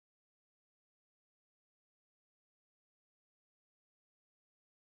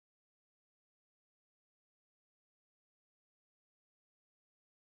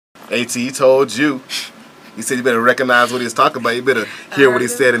AT told you. He said you better recognize what he's talking about. You better hear what he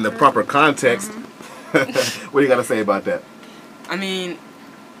said in the proper context. What do you got to say about that? I mean,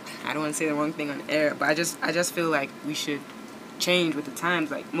 I don't want to say the wrong thing on air, but I just feel like we should change with the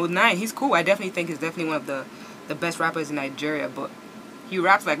times. Like Mode 9, he's cool. I definitely think he's definitely one of the best rappers in Nigeria, but he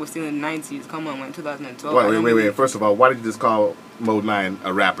raps like we're still in the 90s. Come on, man, 2012. Wait. First of all, why did you just call Mode 9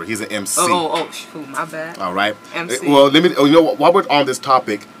 a rapper? He's an MC. Oh, my bad. All right. MC. Well, let me. You know what? While we're on this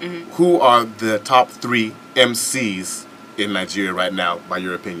topic, who are the top 3 MCs in Nigeria right now, by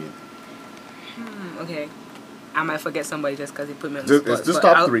your opinion? Okay, I might forget somebody just because he put me on the spot. It's just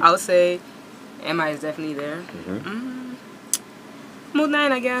top 3. I'll say MI is definitely there. Mode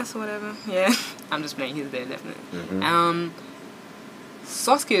 9, I guess, whatever. Yeah, I'm just playing. He's there, definitely.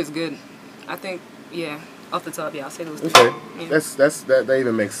 Sasuke is good. I think, yeah, off the top, yeah, I'll say those. Okay, yeah. that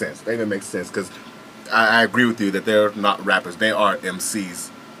even makes sense. That even makes sense because I agree with you that they're not rappers. They are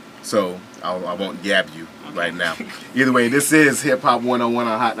MCs. So I won't yab you right now. Either way, this is Hip Hop 101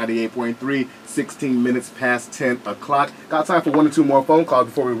 on Hot 98.3. 16 minutes past 10 o'clock. Got time for 1 or 2 more phone calls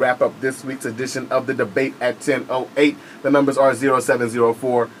before we wrap up this week's edition of the debate at 10:08. The numbers are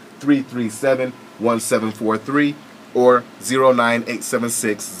 0704-337-1743 or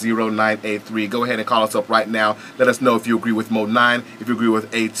 09876-0983. Go ahead and call us up right now. Let us know if you agree with Mode 9, if you agree with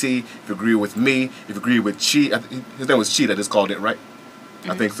AT, if you agree with me, if you agree with Cheat. His name was Cheat, I just called it, right?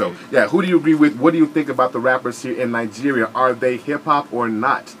 I think so. Yeah, who do you agree with? What do you think about the rappers here in Nigeria? Are they hip-hop or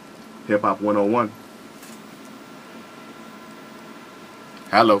not? Hip Hop 101.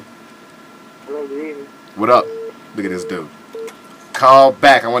 Hello. Hello, good evening. What up? Look at this dude. Call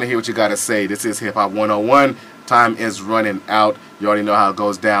back. I want to hear what you got to say. This is Hip Hop 101. Time is running out. You already know how it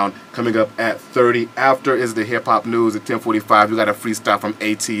goes down. Coming up at 30 after is the hip hop news at 10:45. We got a freestyle from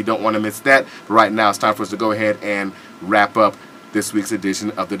AT. You don't want to miss that. But right now, it's time for us to go ahead and wrap up this week's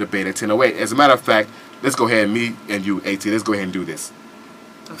edition of the debate at 10:08. As a matter of fact, let's go ahead, me and you, AT, let's go ahead and do this.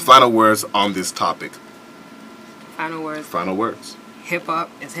 Final words on this topic. Final words. Final words. Hip hop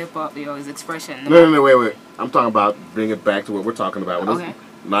is hip hop, yo. It's expression. No, wait. I'm talking about bring it back to what we're talking about. Okay.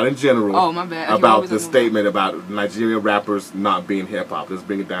 Not in general. Oh, my bad. About the statement about Nigerian rappers not being hip hop. Let's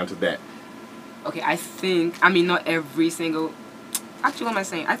bring it down to that. Okay, I mean, not every single. Actually, what am I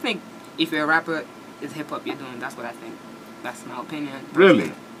saying? I think if you're a rapper, it's hip hop you're doing. That's what I think. That's my opinion.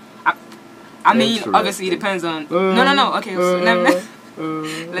 Really? I mean, obviously, it depends on. No. Okay, so let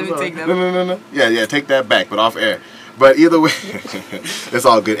me take that. No. Yeah, take that back, but off air. But either way, it's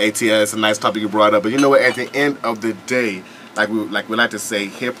all good, AT. It's a nice topic you brought up. But you know what? At the end of the day, like we like to say,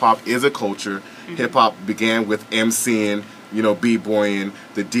 hip hop is a culture. Hip hop began with MCing, b-boying,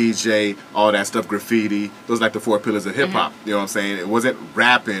 the DJ, all that stuff, graffiti. Those are like the 4 pillars of hip hop. You know what I'm saying? It wasn't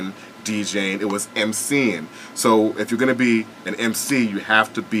rapping, DJing, it was MCing. So if you're going to be an MC, you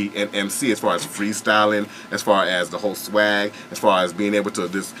have to be an MC as far as freestyling, as far as the whole swag, as far as being able to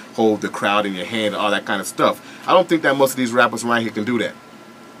just hold the crowd in your hand, all that kind of stuff. I don't think that most of these rappers around here can do that.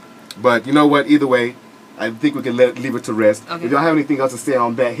 But you know what? Either way, I think we can leave it to rest. Okay. If y'all have anything else to say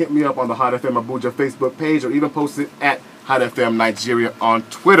on that, hit me up on the Hot FM Abuja Facebook page or even post it at Hot FM Nigeria on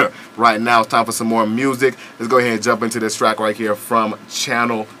Twitter. Right now, it's time for some more music. Let's go ahead and jump into this track right here from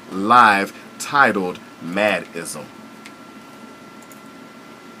Channel Live titled Madism.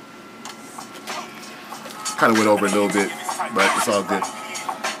 Kind of went over a little bit, but it's all good.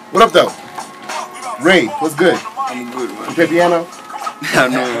 What up, though? Ray, what's good? I'm good, man. You play piano? I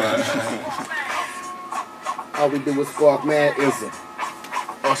know. All we do is spark madism.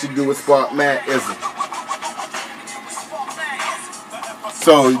 All she do is spark madism.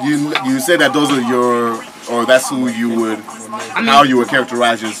 So you said that those are your, or that's who you would, how you would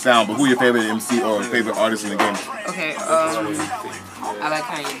characterize your sound, but who your favorite MC or favorite artist in the game? Okay, I like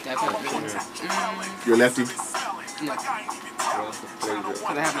Kanye, definitely. You're a lefty? No. Because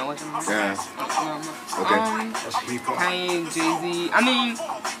I have my watch on. Yeah. No. Okay. Kanye, Jay-Z. I mean,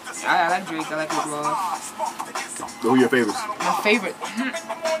 I like Drake, I like Rick Ross. So who are your favorites? My favorite?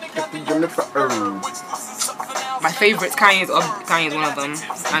 My favorites, Kanye's one of them.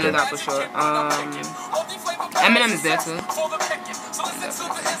 I know that for sure. Eminem is there too.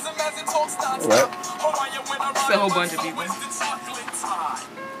 Alright. It's a whole bunch of people.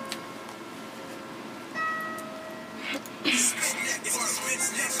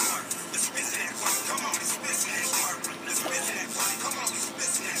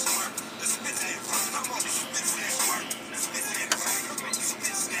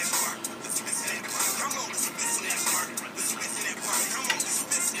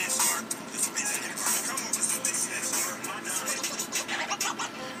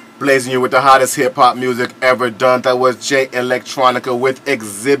 blazing you with the hottest hip-hop music ever done. That was J Electronica with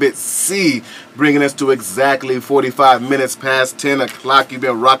Exhibit C, bringing us to exactly 45 minutes past 10 o'clock. You've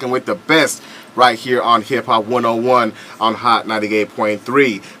been rocking with the best right here on Hip Hop 101 on Hot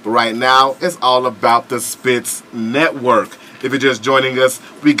 98.3. But right now, it's all about the Spitz Network. If you're just joining us,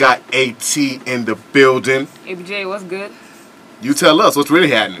 we got AT in the building. ABJ, what's good? You tell us what's really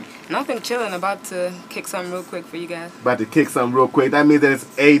happening. Nothing, chilling. About to kick something real quick for you guys. About to kick something real quick. That means that it's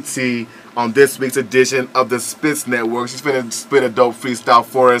AT on this week's edition of the Spitz Network. She's finna spit a dope freestyle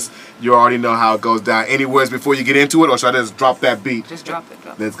for us. You already know how it goes down. Any words before you get into it, or should I just drop that beat? Just drop it.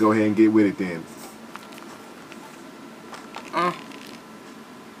 Let's go ahead and get with it then.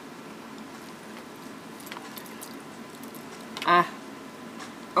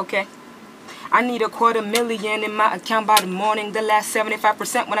 Okay. I need $250,000 in my account by the morning. The last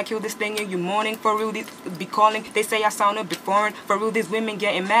 75% when I kill this thing in your morning. For real, these be calling. They say I sound a bit foreign. For real, these women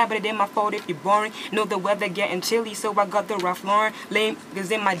getting mad, but it ain't my fault if you're boring. Know the weather getting chilly, so I got the Ralph Lauren. Lame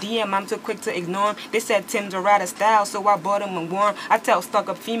is in my DM, I'm too quick to ignore 'em. They said Tim's are out of style, so I bought them a warm. I tell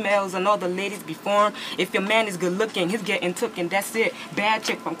stuck-up females and all the ladies before 'em. If your man is good looking, he's getting tooken, that's it. Bad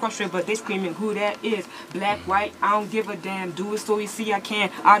chick from Cross River, they screaming who that is. Black, white, I don't give a damn. Do it so you see I can.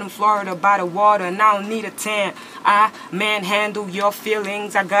 Out in Florida by the water, and I don't need a tan. I manhandle your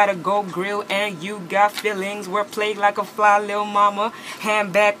feelings. I gotta go grill and you got feelings. We're played like a fly little mama.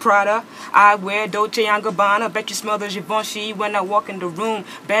 Handbag Prada. I wear Dolce & Gabbana. Bet you smell the Givenchy when I walk in the room.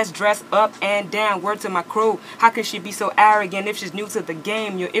 Best dressed up and down. Word to my crew. How can she be so arrogant if she's new to the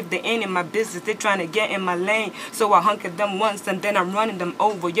game? Yo, if they ain't in my business, they trying to get in my lane. So I hunkered them once and then I'm running them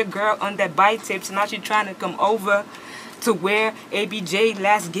over. Your girl on that bite tips, now she trying to come over. To where ABJ,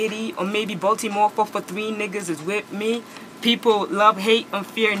 Last Giddy, or maybe Baltimore 4 for 3 niggas is with me. People love, hate, and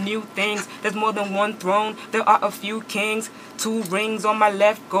fear new things. There's more than one throne, there are a few kings. 2 rings on my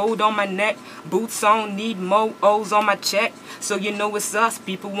left, gold on my neck. Boots on, need more O's on my check. So you know it's us,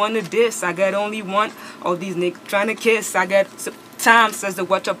 people wanna diss. I got only one, all these niggas trying to kiss. I got time says to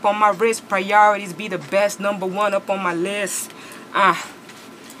watch up on my wrist. Priorities be the best, #1 up on my list.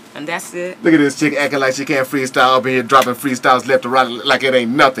 And that's it. Look at this chick acting like she can't freestyle up in here, dropping freestyles left and right like it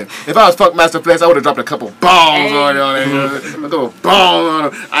ain't nothing. If I was Funkmaster Flex, I would have dropped a couple bombs on it. A couple bombs on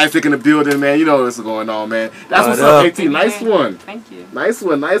it. Isaac in the building, man. You know what's going on, man. That's what's up, AT. Nice one. Thank you. Nice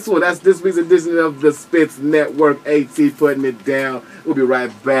one, nice one. That's this week's edition of the Spitz Network. AT putting it down. We'll be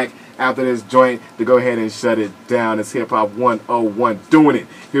right back after this joint to go ahead and shut it down. It's Hip Hop 101 doing it.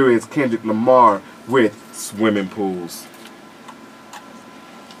 Here is Kendrick Lamar with Swimming Pools.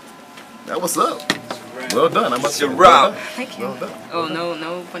 That what's up. Well done. I must say, well done. Thank you. Well done. Oh,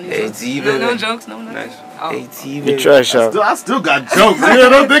 no funny jokes. AT, No jokes, no. Nice. Oh. AT, You trash out. I still got jokes. You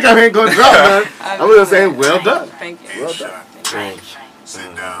don't think I ain't gonna drop none. I'm gonna say well done. Thank you. Well done. Drink,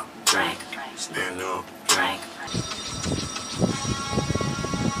 sit down, drink, stand up, drink.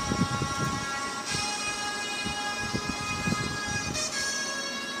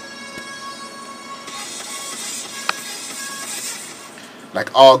 Like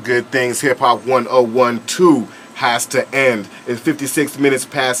all good things, Hip Hop 101 2 has to end. It's 56 minutes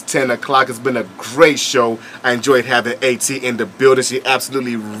past 10 o'clock. It's been a great show. I enjoyed having AT in the building. She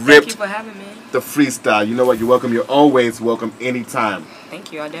absolutely Thank ripped you for having me. the freestyle. You know what? You're welcome. You're always welcome anytime.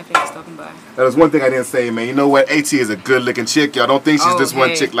 Thank you. I definitely stopping by. That was one thing I didn't say, man. You know what? AT is a good looking chick. Y'all don't think she's just one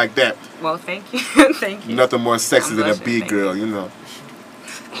hey. chick like that. Well, thank you. Thank you. Nothing more sexy I'm than a blushing, B thank girl, you know.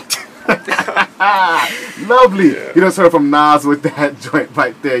 Lovely. You just heard from Nas with that joint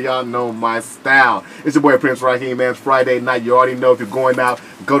right there. Y'all know my style. It's your boy Prince Rahim, man. It's Friday night. You already know if you're going out,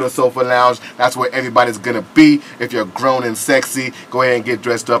 go to Sofa Lounge. That's where everybody's gonna be. If you're grown and sexy, go ahead and get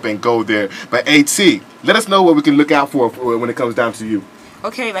dressed up and go there. But AT, let us know what we can look out for when it comes down to you.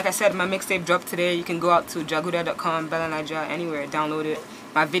 Okay, like I said, my mixtape dropped today. You can go out to jaguda.com, Bella Niger, anywhere, download it.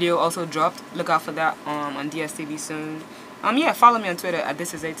 My video also dropped. Look out for that on DSTV soon. Yeah, follow me on Twitter at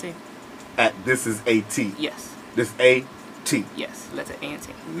ThisIsAT. At This Is AT. Yes. This AT. Yes, letter A and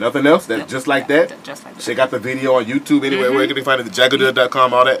T. Nothing else? That's just like that? Just like that. Check out the video on YouTube anywhere. Where can they find it?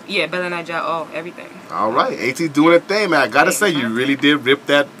 Jaguda.com, all that? Yeah, Bella Niger, everything. All right. AT doing a thing, man. I gotta say, you really did rip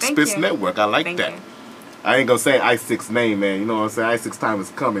that Thank Spitz you. Network. I like Thank that. you. I ain't gonna say I6 name, man. You know what I'm saying? I6 time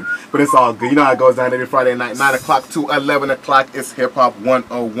is coming. But it's all good. You know how it goes down every Friday night, 9 o'clock to 11 o'clock. It's Hip Hop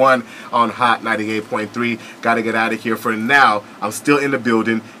 101 on Hot 98.3. Gotta get out of here for now. I'm still in the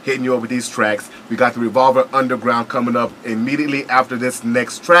building, hitting you over these tracks. We got the Revolver Underground coming up immediately after this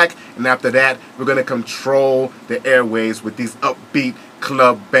next track. And after that, we're gonna control the airwaves with these upbeat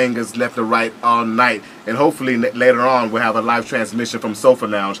club bangers left and right all night. And hopefully later on we'll have a live transmission from Sofa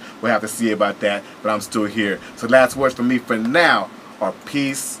Lounge. We'll have to see about that, but I'm still here. So last words from me for now are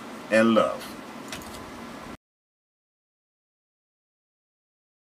peace and love.